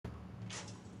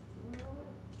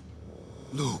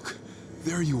Luke,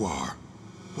 there you are.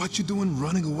 What you doing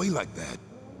running away like that?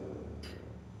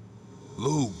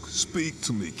 Luke, speak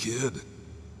to me, kid.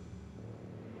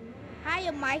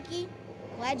 Hiya, Mikey.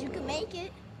 Glad you could make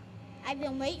it. I've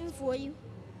been waiting for you.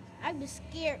 I was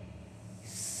scared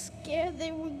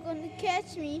they were gonna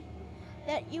catch me,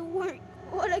 that you weren't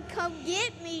gonna come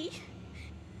get me.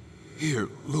 Here,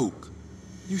 Luke.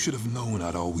 You should have known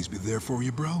I'd always be there for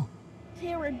you, bro.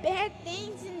 There were bad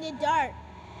things in the dark.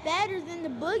 Badder than the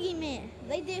boogeyman.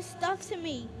 They did stuff to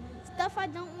me. Stuff I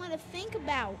don't want to think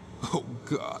about. Oh,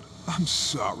 God. I'm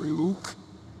sorry, Luke.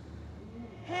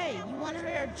 Hey, you want to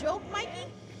hear a joke, Mikey?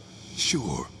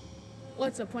 Sure.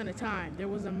 Once upon a time, there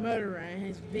was a murderer and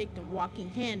his victim walking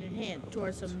hand in hand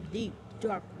towards some deep,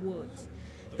 dark woods.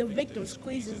 The victim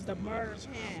squeezes the murderer's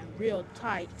hand real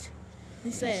tight. He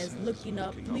says, looking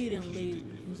up pleadingly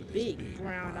with his big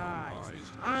brown eyes,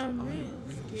 "I'm real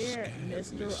scared,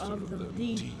 mister, of the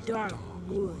deep, dark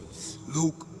woods."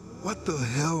 Luke, what the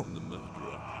hell?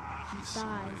 He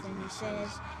sighs and he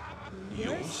says,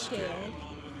 "You're scared?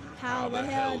 How the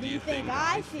hell do you think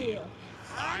I feel?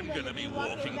 I'm gonna be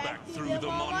walking back through them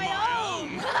on my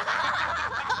own.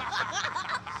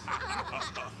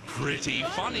 Pretty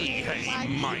funny, hey,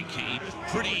 Mikey?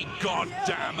 Pretty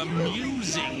goddamn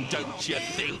amusing, don't you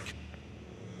think?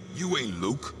 You ain't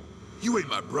Luke. You ain't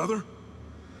my brother.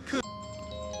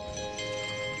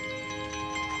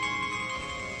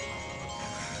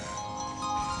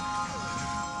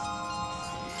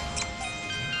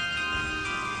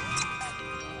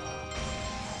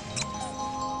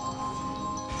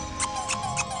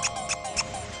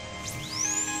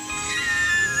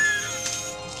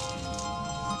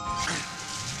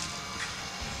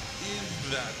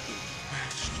 That the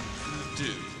best you could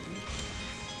do?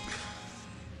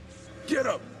 Get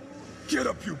up! Get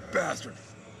up, you bastard!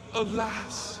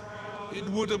 Alas, it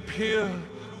would appear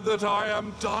that I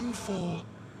am done for.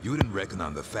 You didn't reckon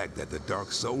on the fact that the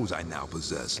dark souls I now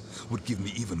possess would give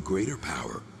me even greater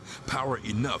power. Power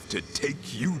enough to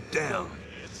take you down.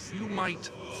 You might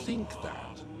think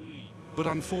that. But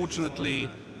unfortunately,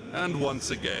 and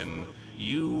once again,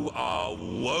 you are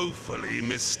woefully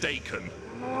mistaken.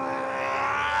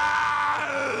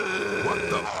 What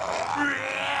the?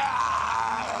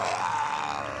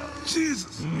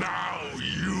 Jesus! Now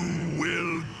you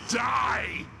will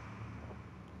die!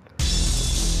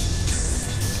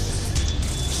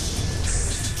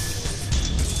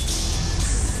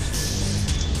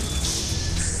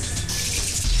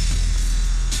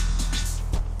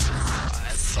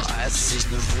 I see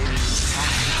the rings high.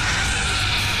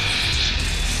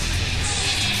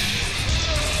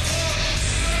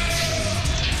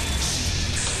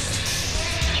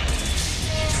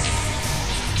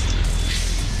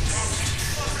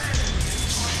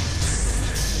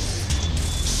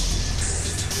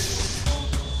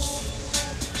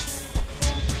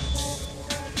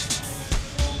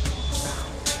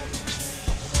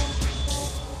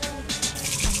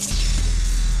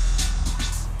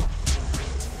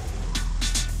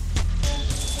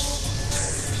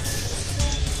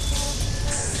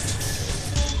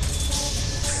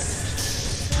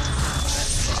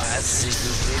 I see the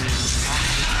rings high.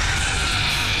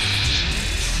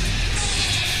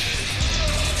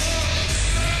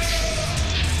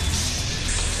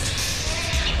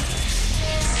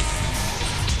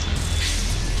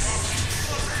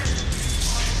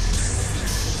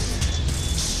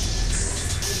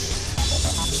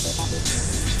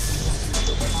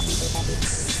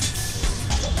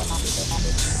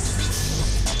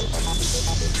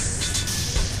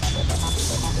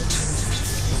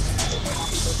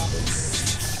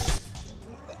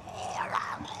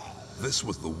 This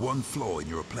was the one flaw in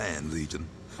your plan, Legion.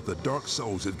 The Dark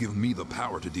Souls have given me the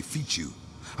power to defeat you.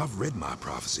 I've read my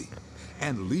prophecy.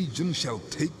 And Legion shall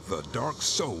take the Dark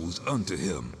Souls unto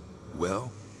him.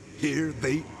 Well, here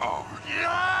they are.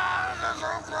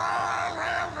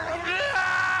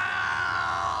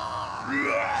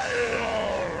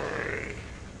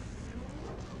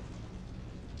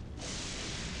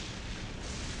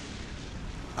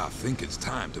 I think it's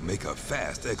time to make a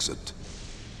fast exit.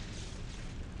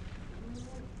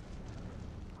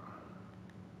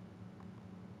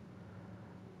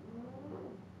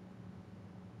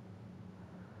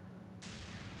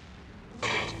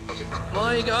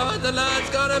 My God, the lad's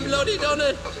got him bloody done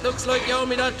it. Looks like you owe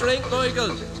me that drink,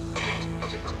 Michael.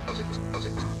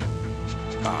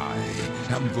 I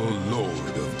am the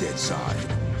Lord of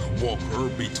Deadside, walker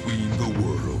between the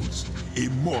worlds,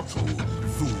 immortal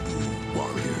voodoo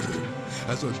warrior.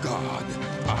 As a god,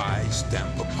 I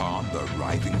stamp upon the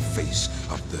writhing face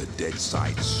of the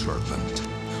Deadside serpent,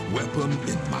 weapon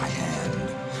in my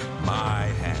hand, My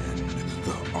hand,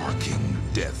 the arcing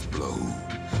death blow.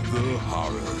 The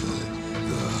horror,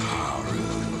 the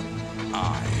horror.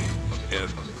 I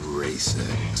embrace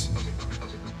it.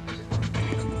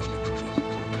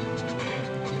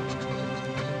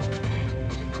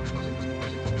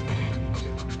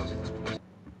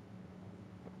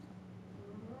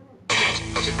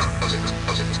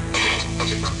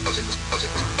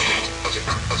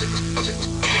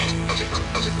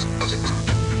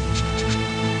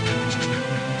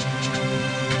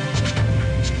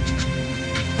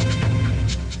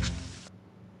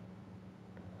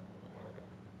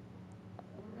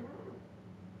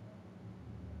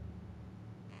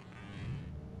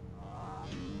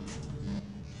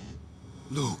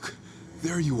 Luke,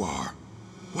 there you are.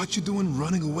 What you doing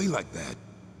running away like that?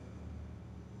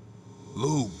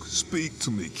 Luke, speak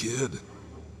to me, kid.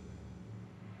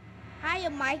 Hiya,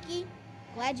 Mikey.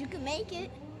 Glad you could make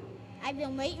it. I've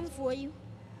been waiting for you.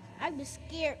 I was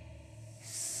scared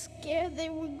they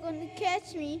were gonna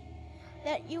catch me,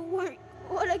 that you weren't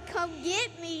gonna come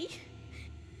get me.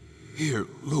 Here,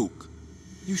 Luke.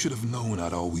 You should have known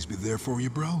I'd always be there for you,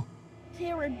 bro.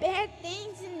 There were bad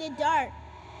things in the dark.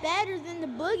 Badder than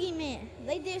the boogeyman.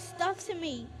 They did stuff to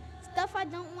me. Stuff I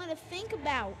don't want to think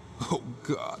about. Oh,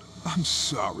 God. I'm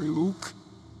sorry, Luke.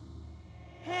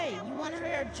 Hey, you want to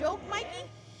hear a joke, Mikey?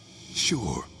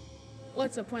 Sure.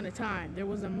 Once upon a time, there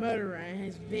was a murderer and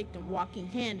his victim walking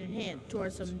hand in hand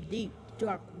towards some deep,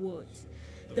 dark woods.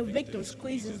 The victim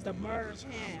squeezes the murderer's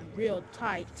hand real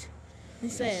tight. He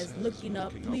says, looking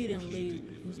up pleadingly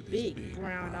with his big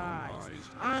brown eyes,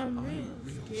 "I'm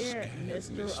really scared,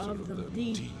 mister, of the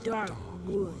deep, dark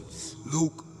woods."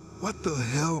 Luke, what the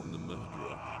hell?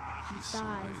 He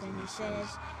sighs and he says,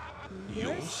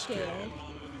 "You're scared?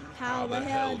 How the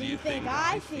hell do you think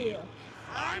I feel?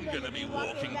 I'm gonna be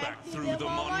walking back through them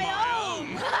on my my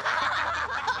own.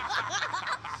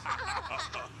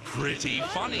 Pretty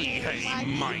funny, hey,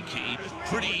 Mikey?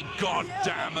 Pretty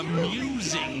goddamn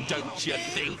amusing, don't you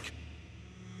think?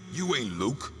 You ain't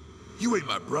Luke. You ain't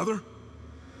my brother.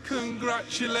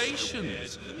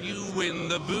 Congratulations! You win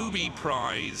the booby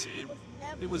prize.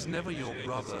 It was never your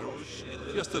brother.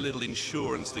 Just a little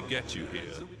insurance to get you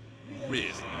here.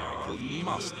 Really, Michael, you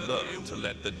must learn to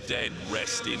let the dead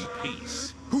rest in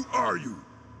peace. Who are you?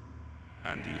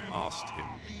 And he asked him,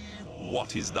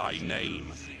 "What is thy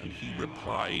name?" And he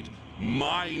replied,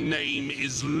 "My name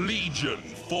is Legion,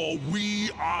 for we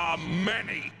are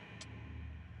many."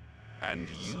 And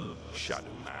you,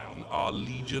 Shadow Man, are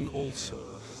Legion also.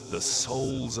 The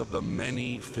souls of the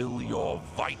many fill your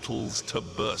vitals to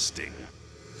bursting.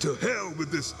 To hell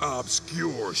with this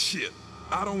obscure shit.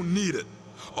 I don't need it.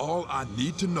 All I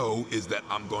need to know is that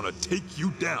I'm gonna take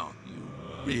you down. You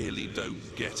really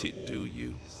don't get it, do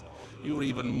you? You're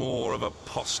even more of a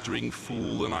posturing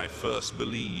fool than I first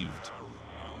believed.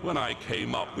 When I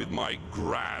came up with my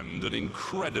grand and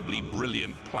incredibly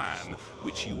brilliant plan,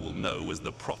 which you will know as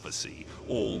the prophecy,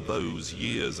 all those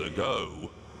years ago...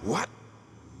 What?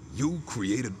 You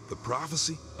created the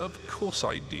prophecy? Of course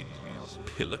I did, you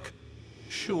pillock.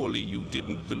 Surely you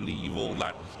didn't believe all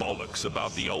that bollocks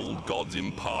about the old gods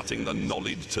imparting the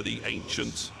knowledge to the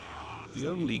ancients. The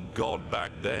only god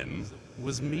back then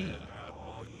was me.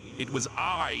 It was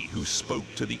I who spoke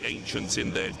to the ancients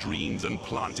in their dreams and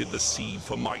planted the seed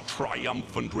for my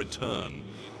triumphant return.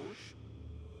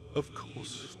 Of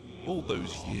course, all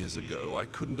those years ago, I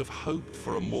couldn't have hoped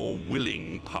for a more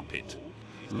willing puppet.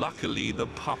 Luckily, the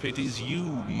puppet is you,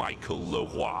 Michael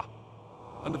Leroy.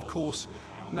 And of course,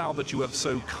 now that you have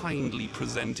so kindly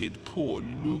presented poor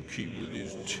Lukey with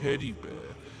his teddy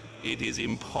bear, it is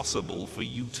impossible for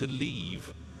you to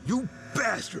leave. You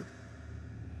bastard!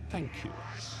 Thank you.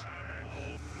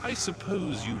 I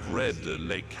suppose you've read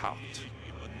Les Cartes,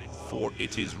 for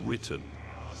it is written,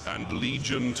 "And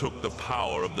Legion took the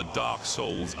power of the Dark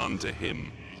Souls unto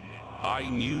him." I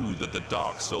knew that the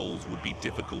Dark Souls would be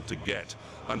difficult to get,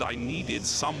 and I needed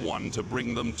someone to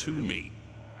bring them to me.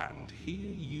 And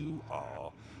here you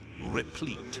are,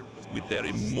 replete with their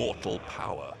immortal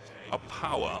power. A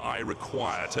power I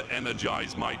require to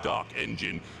energize my Dark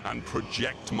Engine and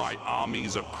project my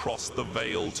armies across the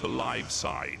Veil to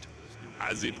Liveside.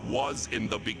 As it was in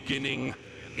the beginning,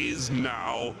 is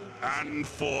now, and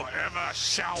forever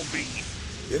shall be.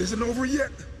 It isn't over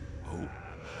yet. Oh,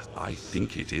 I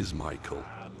think it is, Michael.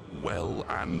 Well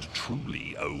and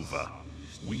truly over.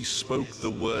 We spoke the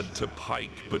word to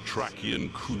Pike,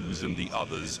 Batrachian, Cruz, and the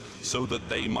others, so that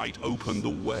they might open the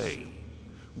way.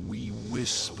 We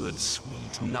whispered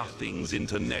sweet nothings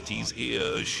into Nettie's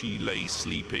ear as she lay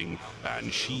sleeping,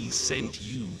 and she sent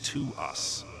you to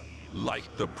us.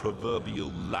 Like the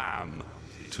proverbial lamb,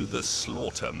 to the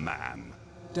slaughter man.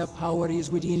 The power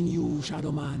is within you,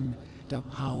 Shadow Man. The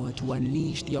power to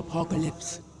unleash the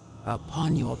apocalypse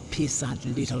upon your peasant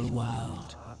little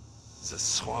world. The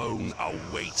throne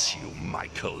awaits you,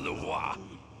 Michael Leroy.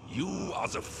 You are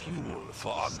the fuel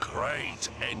for a great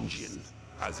engine,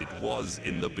 as it was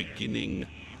in the beginning,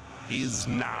 is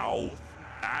now,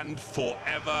 and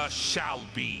forever shall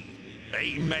be.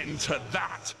 Amen to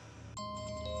that!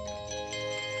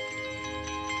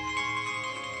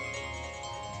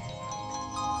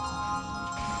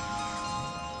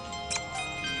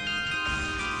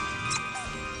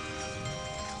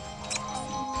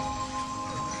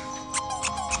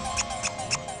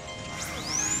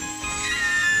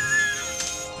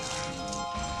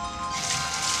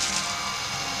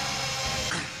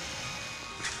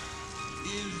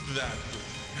 Is that the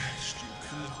best you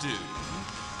could do?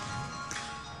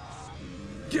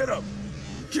 Get up!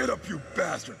 Get up, you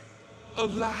bastard!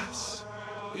 Alas,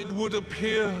 it would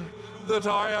appear that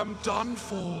I am done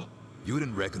for. You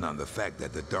didn't reckon on the fact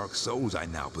that the dark souls I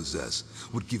now possess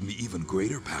would give me even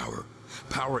greater power.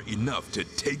 Power enough to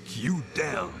take you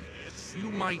down.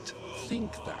 You might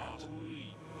think that,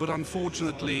 but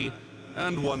unfortunately,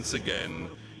 and once again,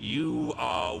 you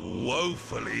are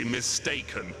woefully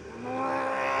mistaken.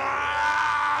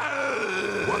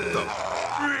 What the?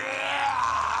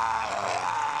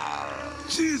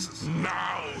 Jesus!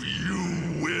 Now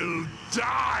you will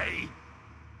die!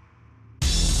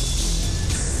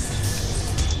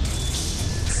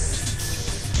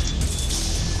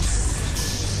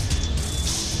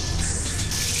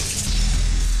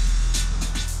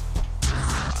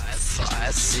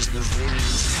 I see the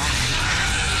rings high.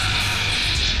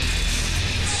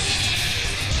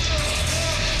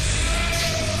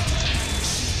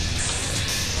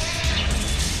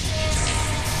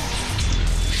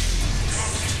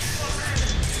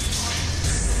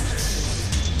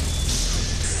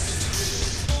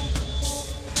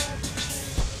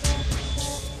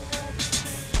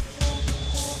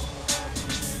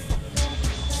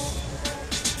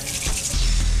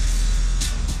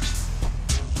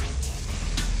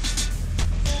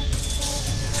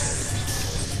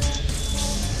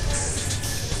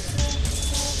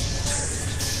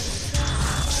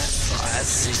 I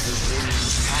see the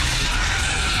rings high.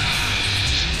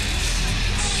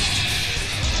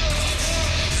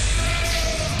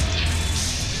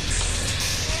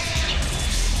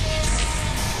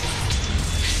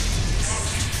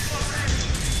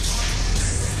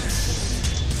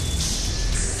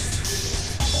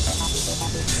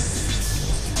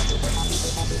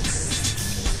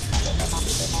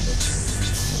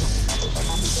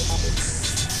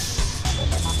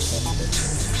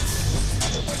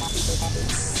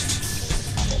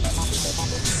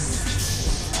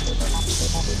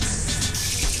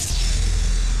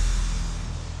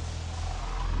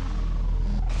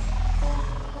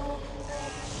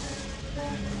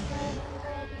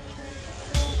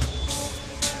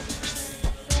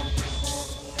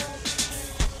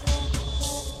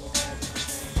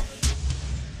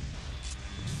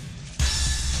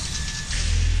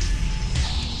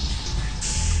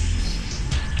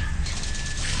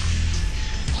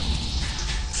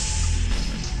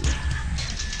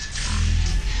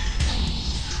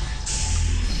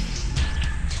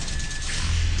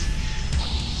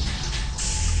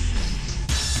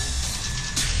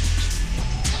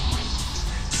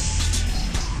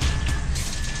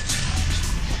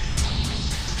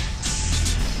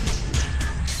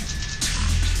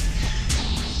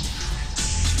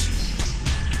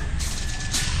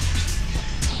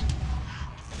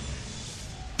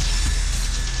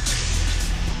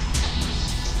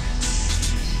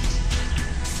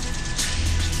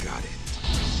 Got it.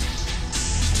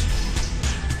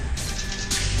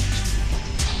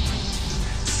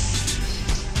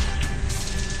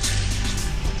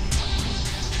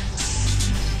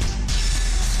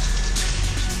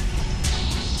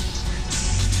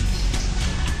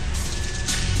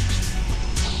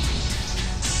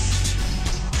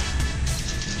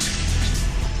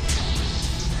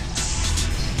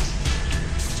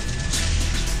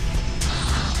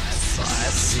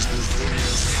 I see the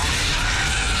rings high.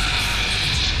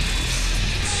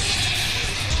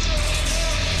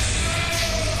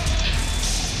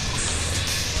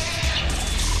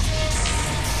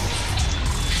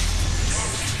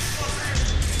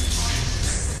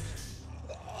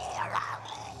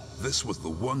 This was the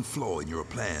one flaw in your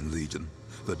plan, Legion.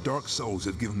 The dark souls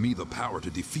have given me the power to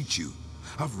defeat you.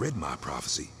 I've read my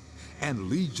prophecy. And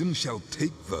Legion shall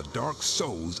take the dark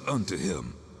souls unto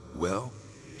him. Well,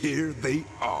 here they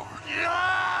are.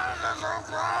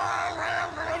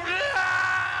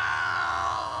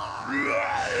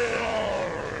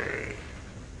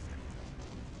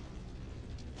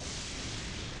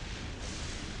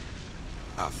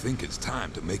 I think it's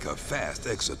time to make a fast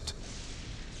exit.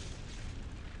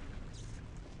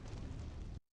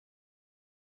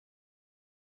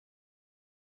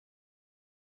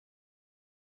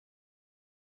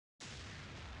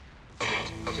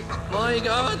 My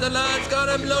God, the lad's got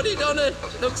him bloody done it.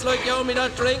 Looks like you owe me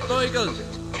that drink, Michael.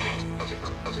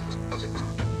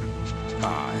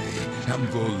 I am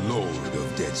the Lord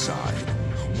of Deadside,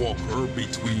 walker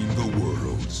between the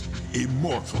worlds,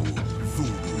 immortal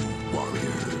voodoo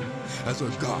warrior. As a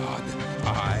god,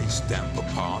 I stamp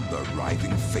upon the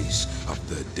writhing face of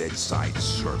the Deadside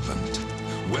serpent.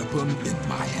 Weapon in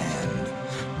my hand,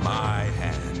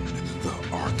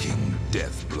 the arcing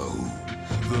death blow.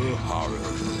 The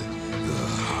horror,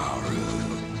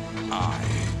 I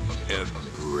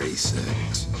embrace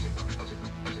it.